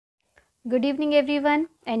Good evening everyone,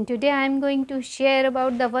 and today I am going to share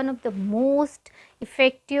about the one of the most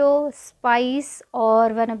effective spice or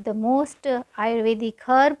one of the most Ayurvedic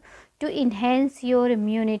herb to enhance your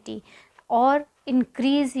immunity or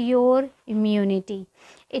increase your immunity.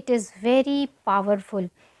 It is very powerful.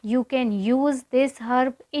 You can use this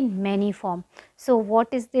herb in many forms. So what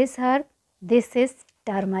is this herb? This is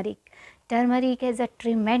turmeric. Turmeric has a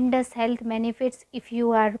tremendous health benefits if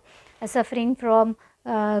you are suffering from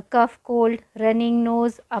cough, cold, running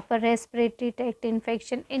nose, upper respiratory tract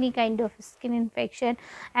infection, any kind of skin infection,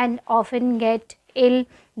 and often get ill.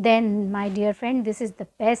 Then my dear friend, this is the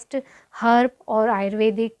best herb or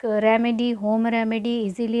Ayurvedic remedy, home remedy,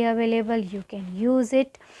 easily available. You can use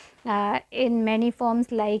it in many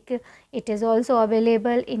forms, like it is also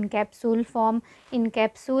available in capsule form. In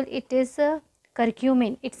capsule it is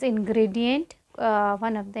curcumin, its ingredient,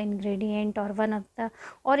 one of the ingredient or one of the,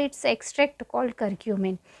 or its extract called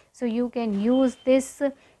curcumin. So you can use this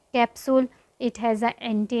capsule. It has an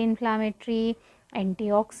anti-inflammatory,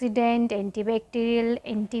 antioxidant, antibacterial,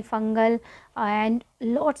 antifungal, and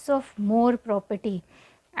lots of more property.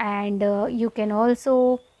 And you can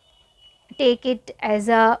also take it as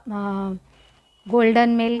a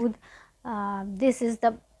golden milk. This is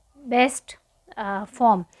the best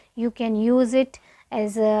form. You can use it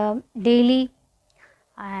as a daily,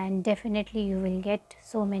 and definitely you will get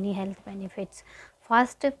so many health benefits.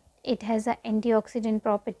 First, it has an antioxidant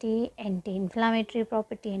property, anti-inflammatory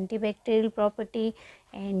property, antibacterial property,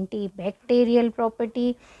 antibacterial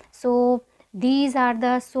property. So these are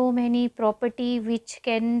the so many property which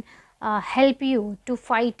can help you to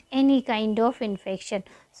fight any kind of infection.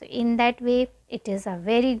 So in that way it is a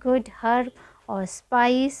very good herb or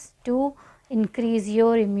spice to increase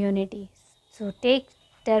your immunity. So take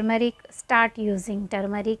turmeric, start using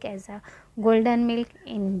turmeric as a golden milk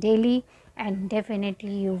in daily, and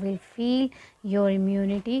definitely you will feel your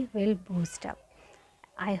immunity will boost up.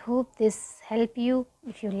 I hope this help you.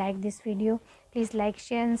 If you like this video, please like,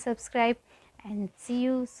 share and subscribe, and see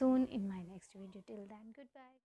you soon in my next video. Till then, goodbye.